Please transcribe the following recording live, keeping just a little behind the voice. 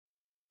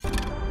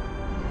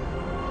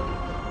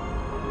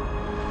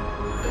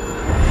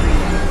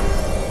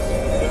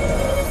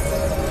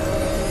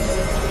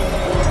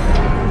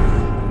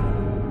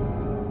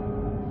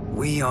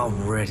are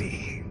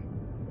ready.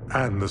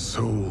 And the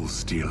Soul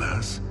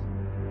Stealers?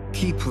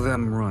 Keep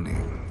them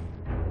running.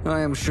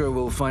 I am sure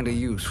we'll find a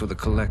use for the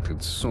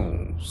collected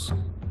souls.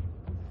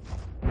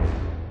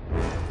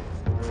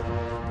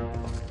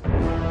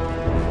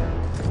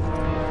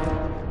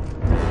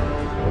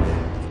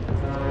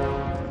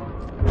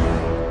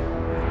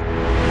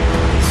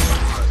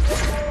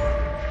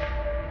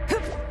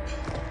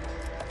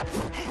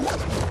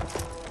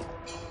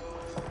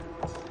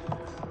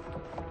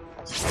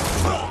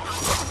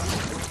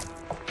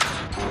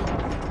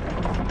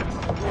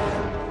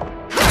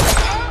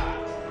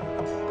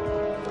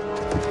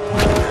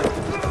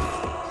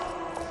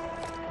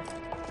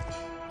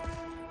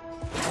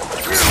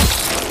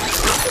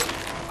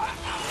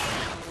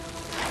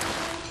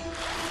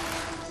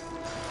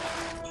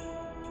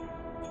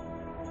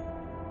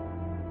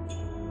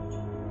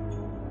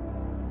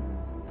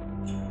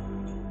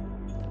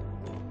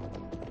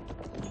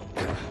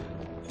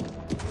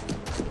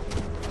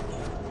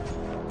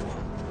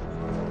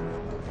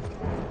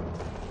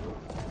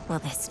 Will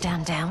they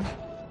stand down,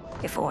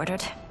 if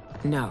ordered?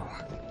 No.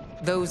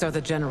 Those are the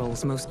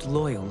General's most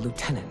loyal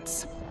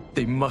lieutenants.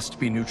 They must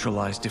be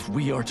neutralized if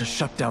we are to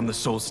shut down the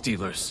Soul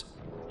Stealers.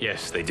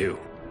 Yes, they do.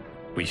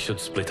 We should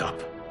split up.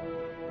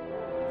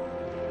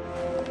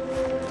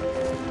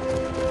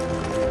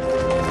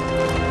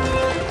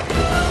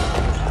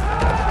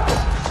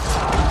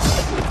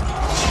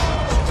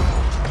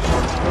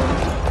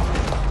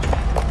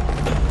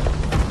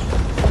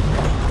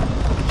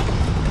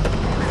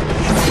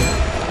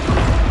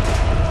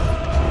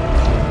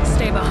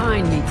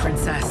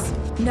 Princess.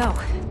 No.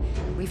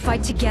 We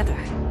fight together.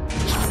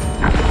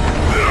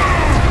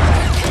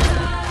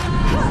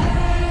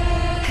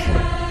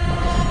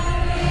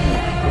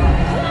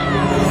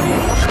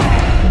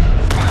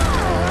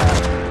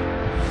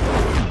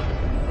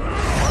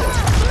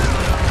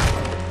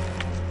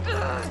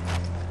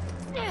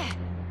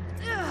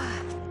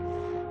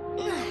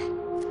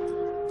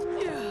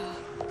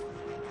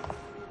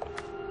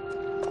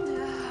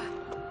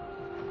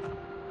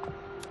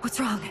 What's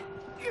wrong?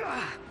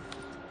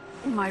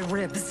 My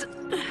ribs.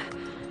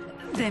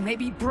 They may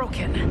be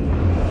broken.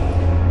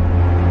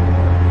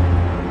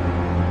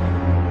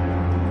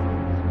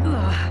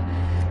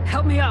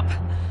 Help me up.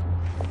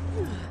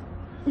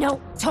 No,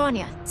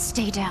 Tanya,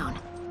 stay down.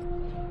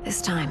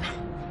 This time,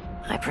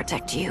 I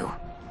protect you.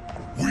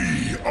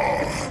 We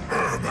are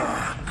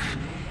Ermac.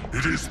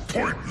 It is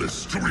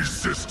pointless to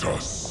resist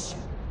us.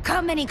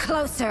 Come any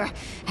closer,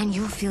 and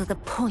you'll feel the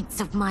points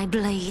of my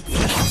blades.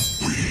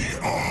 We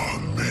are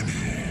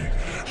many.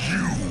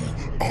 You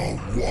are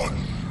one.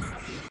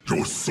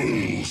 Your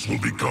souls will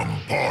become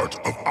part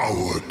of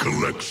our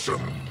collection.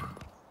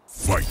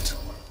 Fight.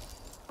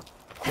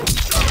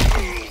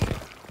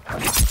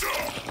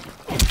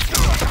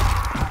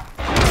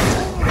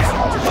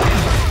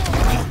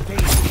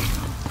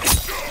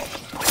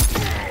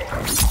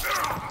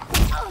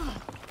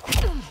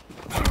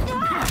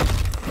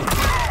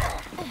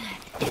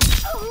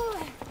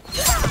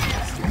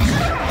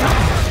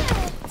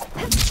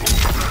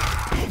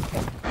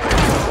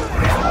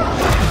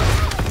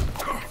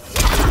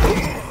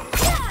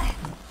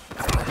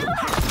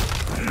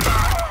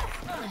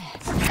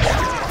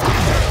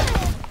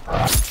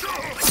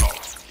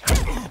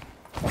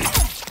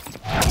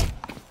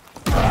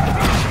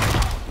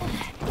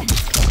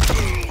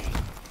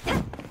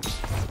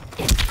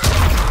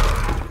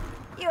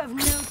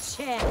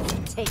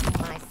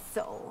 Taking my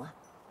soul.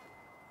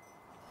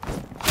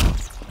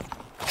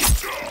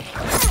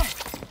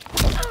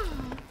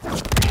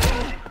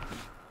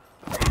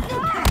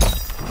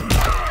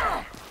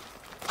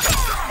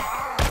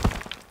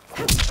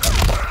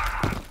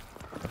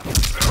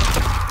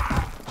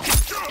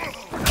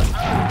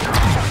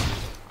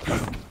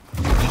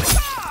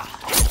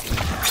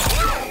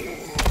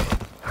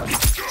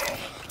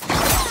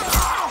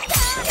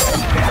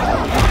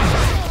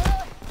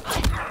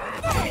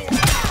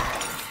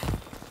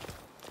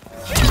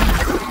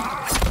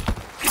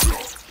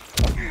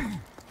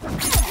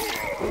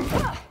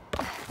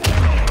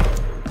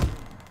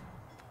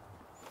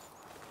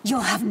 You'll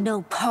have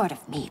no part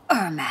of me,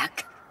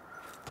 Ermac.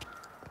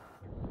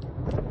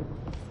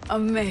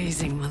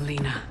 Amazing,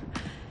 Melina.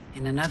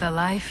 In another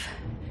life,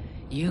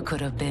 you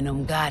could have been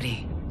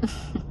Umgadi.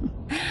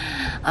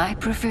 I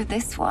prefer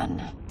this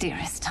one,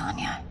 dearest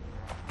Tanya.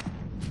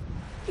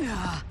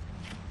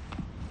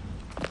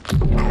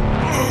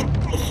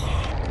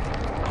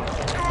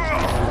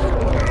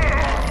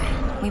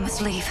 We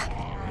must leave.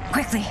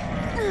 Quickly.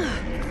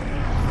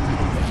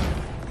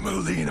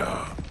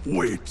 Melina,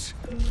 wait.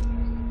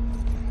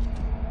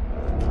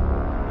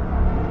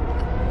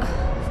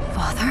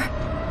 Father?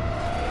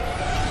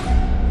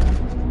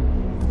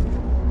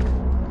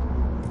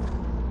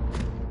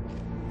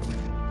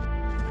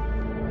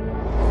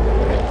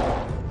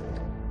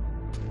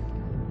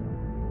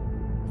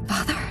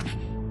 Father?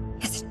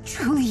 Is it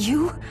truly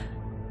you?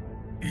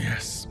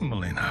 Yes,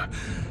 Melina.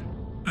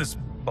 This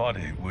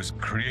body was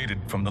created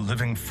from the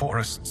living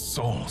forest's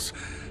souls.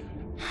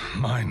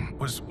 Mine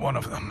was one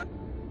of them.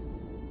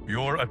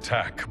 Your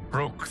attack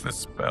broke the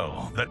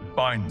spell that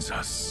binds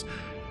us.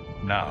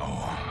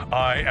 Now,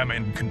 I am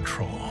in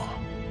control.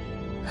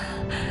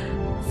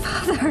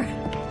 Father!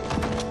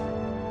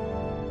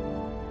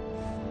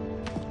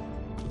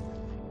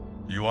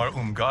 You are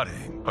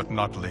Umgadi, but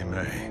not Li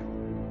Mei.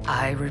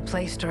 I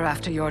replaced her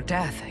after your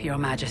death, Your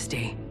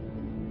Majesty.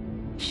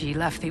 She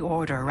left the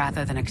Order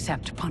rather than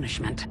accept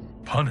punishment.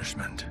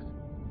 Punishment?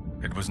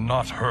 It was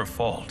not her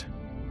fault.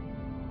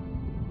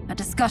 A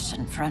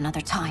discussion for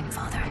another time,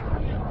 Father.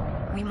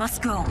 We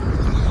must go.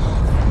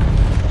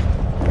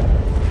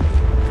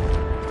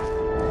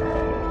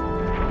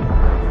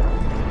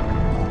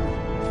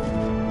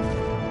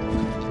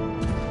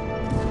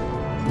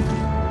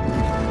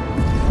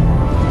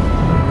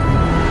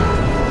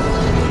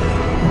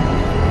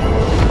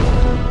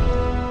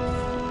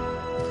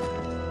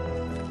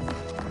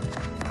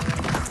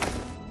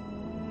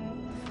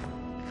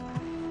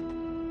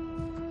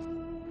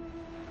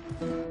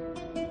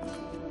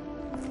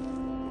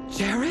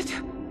 Jared?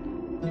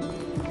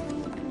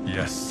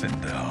 Yes,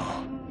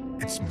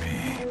 Sindel. It's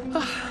me.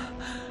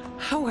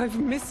 How I've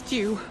missed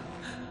you.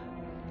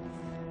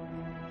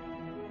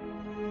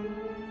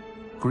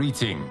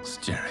 Greetings,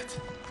 Jared.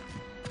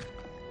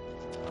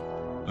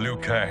 Liu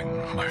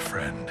Kang, my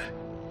friend.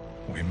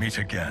 We meet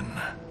again.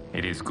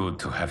 It is good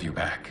to have you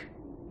back.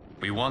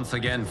 We once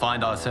again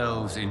find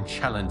ourselves in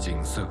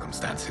challenging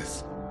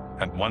circumstances.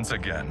 And once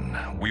again,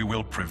 we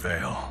will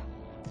prevail.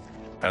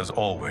 As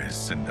always,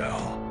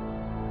 Sindel,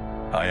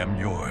 I am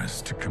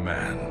yours to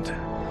command.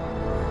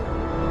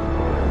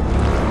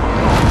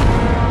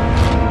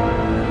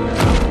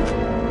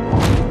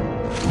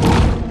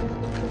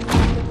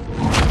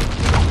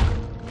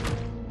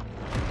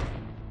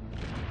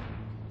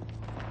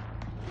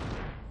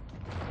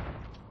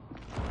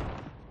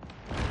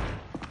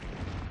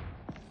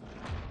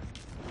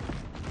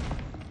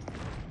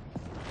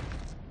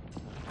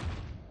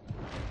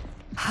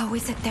 How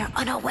is it they're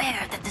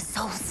unaware that the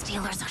Soul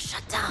Stealers are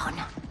shut down?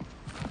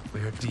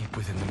 We are deep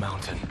within the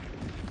mountain.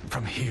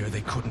 From here,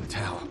 they couldn't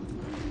tell.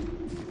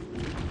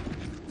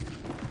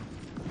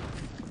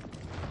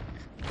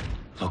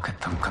 Look at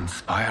them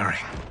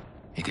conspiring.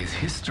 It is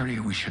history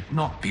we should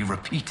not be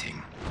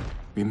repeating.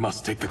 We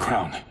must take the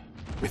crown.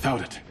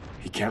 Without it,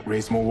 he can't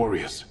raise more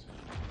warriors.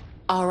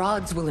 Our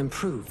odds will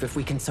improve if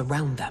we can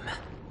surround them.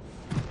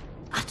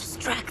 I'll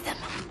distract them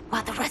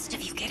while the rest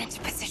of you get into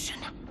position.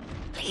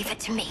 Leave it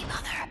to me,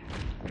 Mother.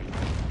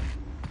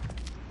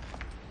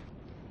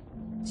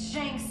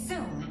 Shang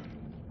Tsung.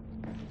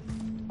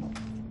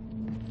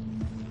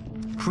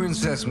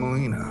 Princess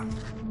Melina.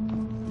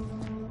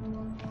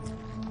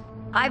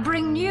 I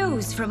bring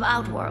news from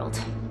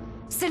Outworld.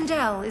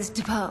 Sindel is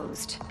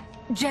deposed.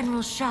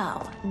 General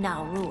Shao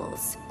now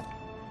rules.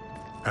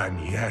 And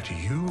yet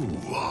you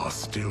are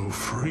still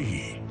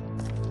free.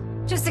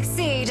 To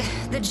succeed,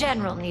 the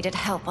General needed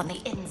help on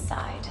the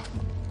inside.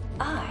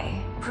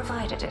 I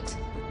provided it.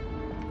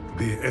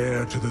 The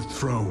heir to the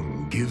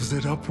throne gives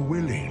it up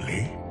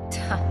willingly.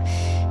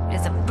 It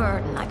is a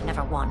burden I've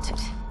never wanted.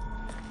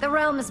 The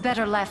realm is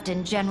better left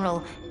in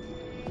General...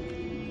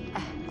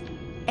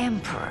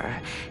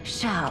 Emperor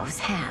Shao's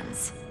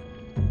hands.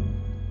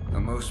 A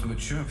most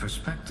mature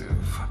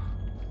perspective.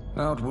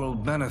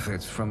 Outworld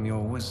benefits from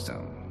your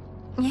wisdom.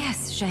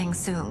 Yes, Shang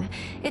Tsung,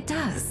 it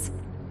does.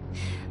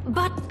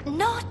 But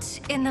not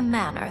in the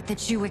manner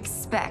that you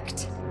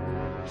expect.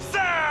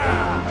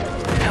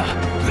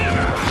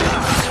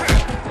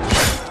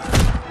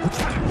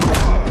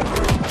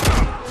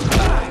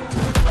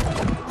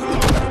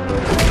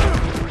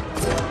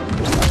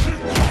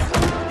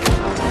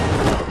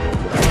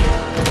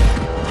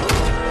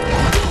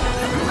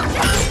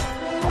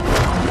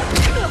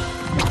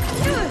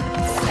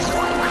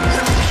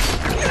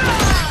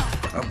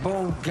 A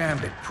bold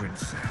gambit,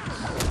 Princess.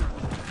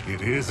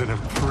 It is an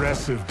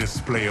impressive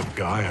display of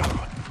guile.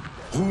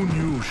 Who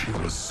knew she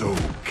was so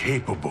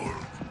capable?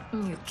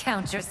 You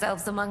count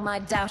yourselves among my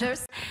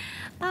doubters.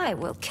 I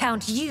will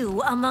count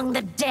you among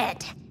the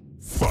dead.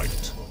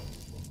 Fight.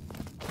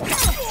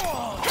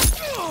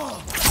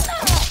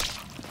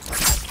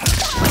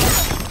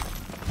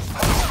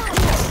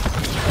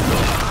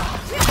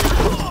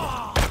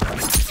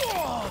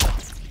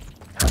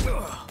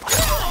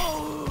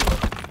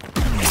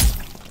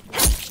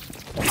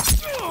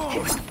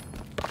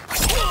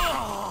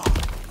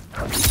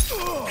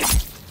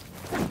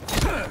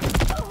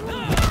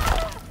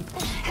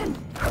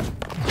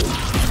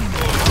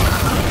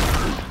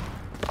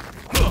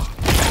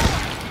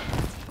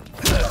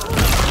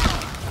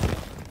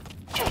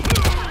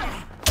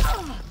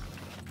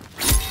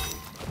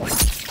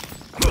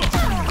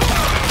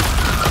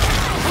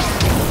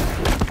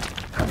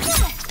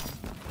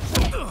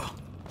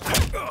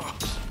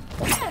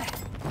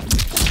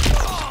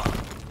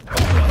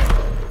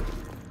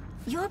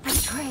 Your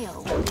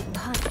betrayal will be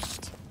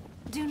punished.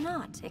 Do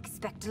not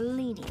expect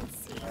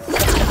leniency.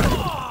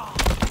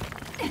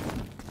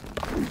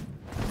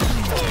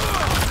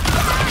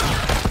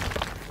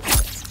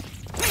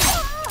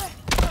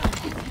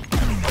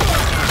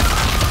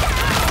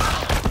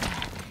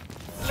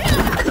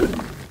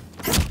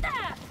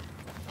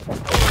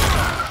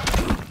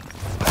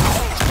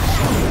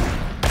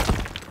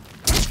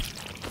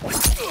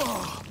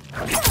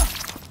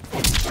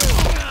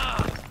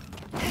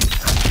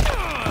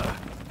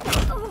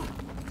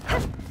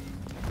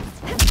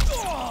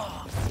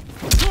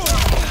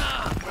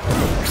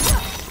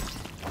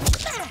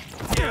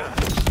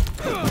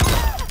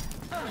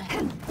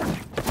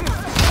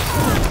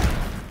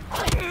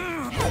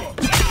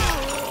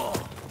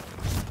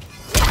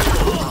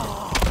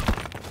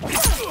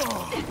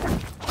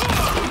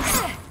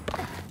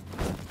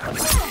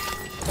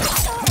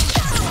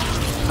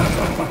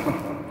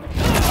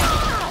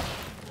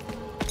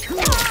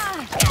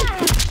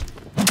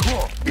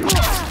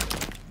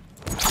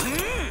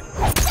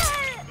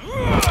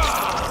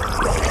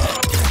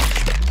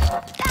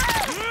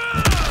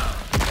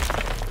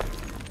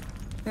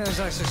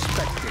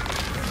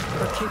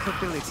 Her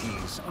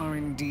capabilities are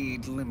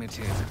indeed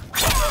limited.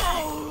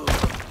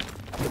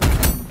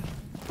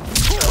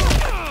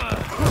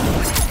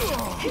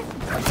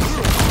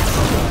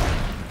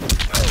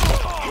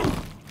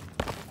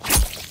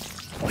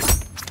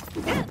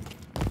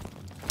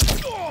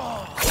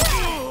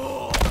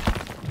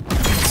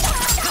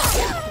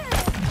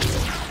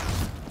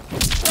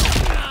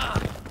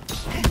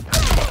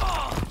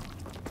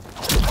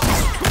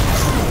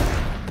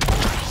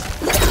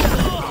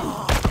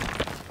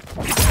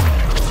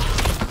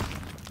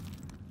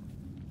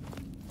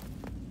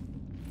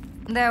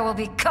 There will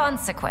be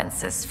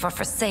consequences for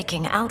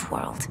forsaking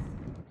Outworld.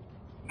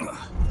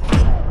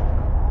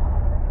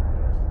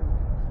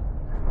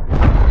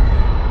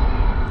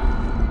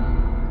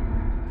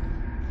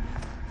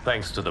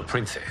 Thanks to the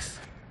princess,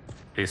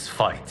 this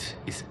fight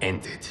is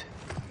ended.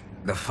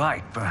 The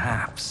fight,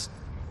 perhaps.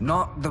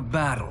 Not the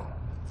battle.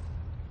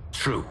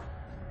 True.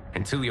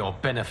 Until your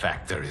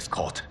benefactor is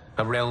caught,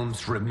 the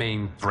realms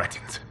remain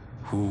threatened.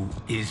 Who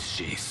is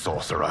she,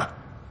 sorcerer?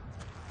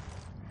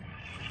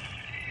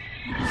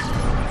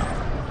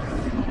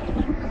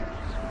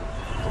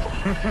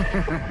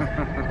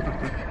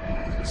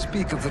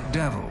 Speak of the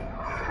devil.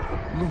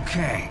 Liu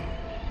Kang.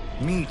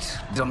 Meet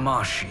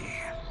Damashi.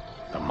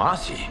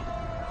 Damashi?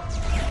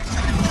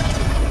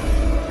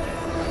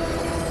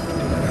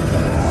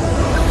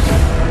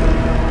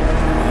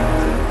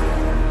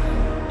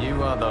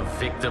 You are the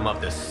victim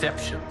of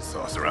deception,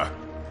 sorcerer.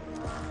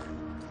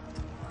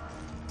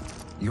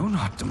 You're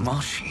not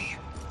Damashi.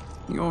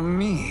 You're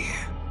me.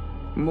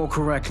 More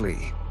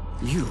correctly,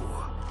 you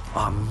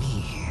are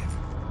me.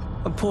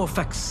 A poor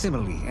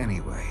facsimile,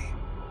 anyway.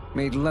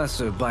 Made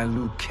lesser by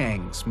Liu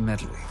Kang's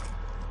meddling.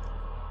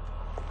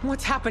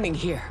 What's happening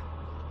here?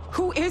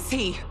 Who is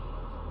he?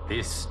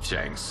 This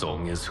Shang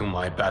Tsung is whom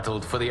I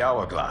battled for the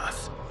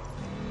Hourglass.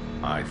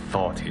 I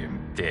thought him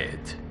dead.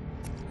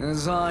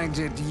 As I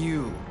did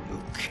you,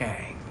 Liu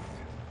Kang.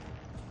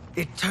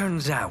 It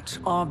turns out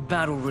our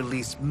battle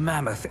released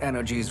mammoth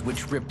energies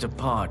which ripped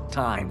apart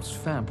time's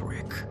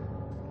fabric.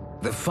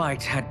 The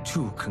fight had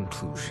two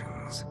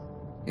conclusions.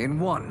 In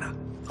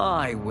one,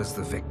 I was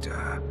the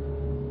victor.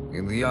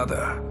 In the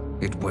other,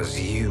 it was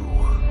you.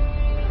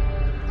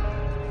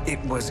 It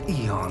was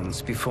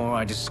eons before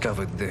I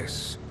discovered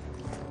this.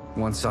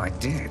 Once I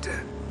did,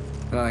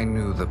 I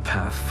knew the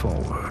path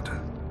forward.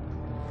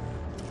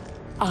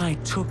 I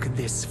took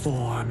this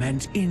form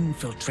and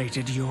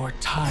infiltrated your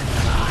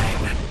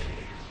timeline.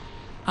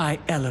 I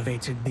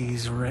elevated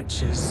these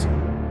wretches,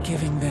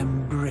 giving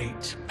them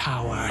great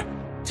power.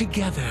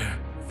 Together,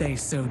 they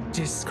sowed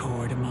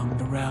discord among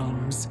the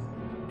realms,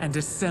 and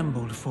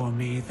assembled for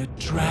me the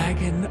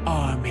Dragon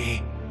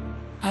Army.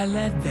 I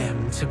led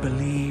them to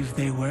believe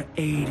they were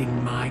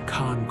aiding my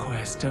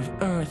conquest of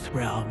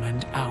Earthrealm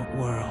and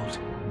Outworld.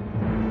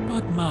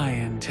 But my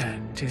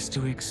intent is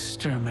to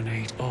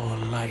exterminate all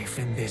life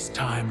in this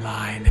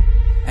timeline,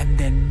 and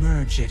then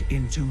merge it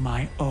into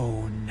my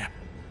own.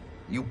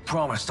 You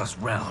promised us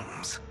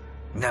realms.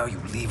 Now you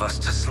leave us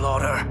to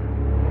slaughter?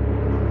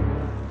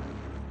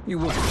 You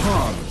were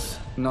pawns,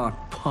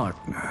 not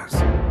partners.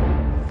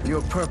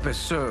 Your purpose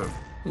served,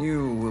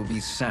 you will be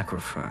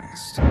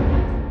sacrificed.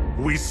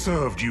 We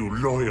served you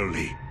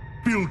loyally,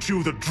 built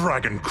you the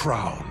Dragon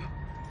Crown.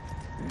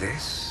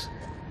 This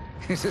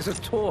is a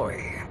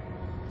toy.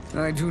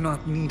 I do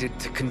not need it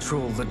to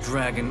control the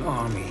Dragon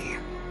Army.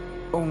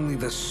 Only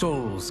the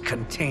souls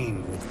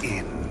contained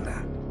within.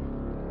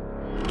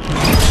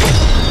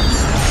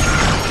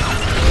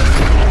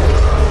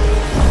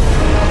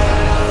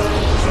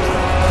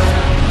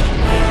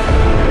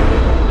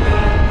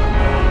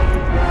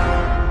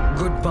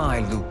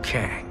 Goodbye, Liu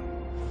Kang.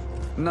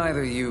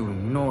 Neither you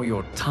nor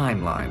your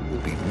timeline will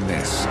be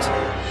missed.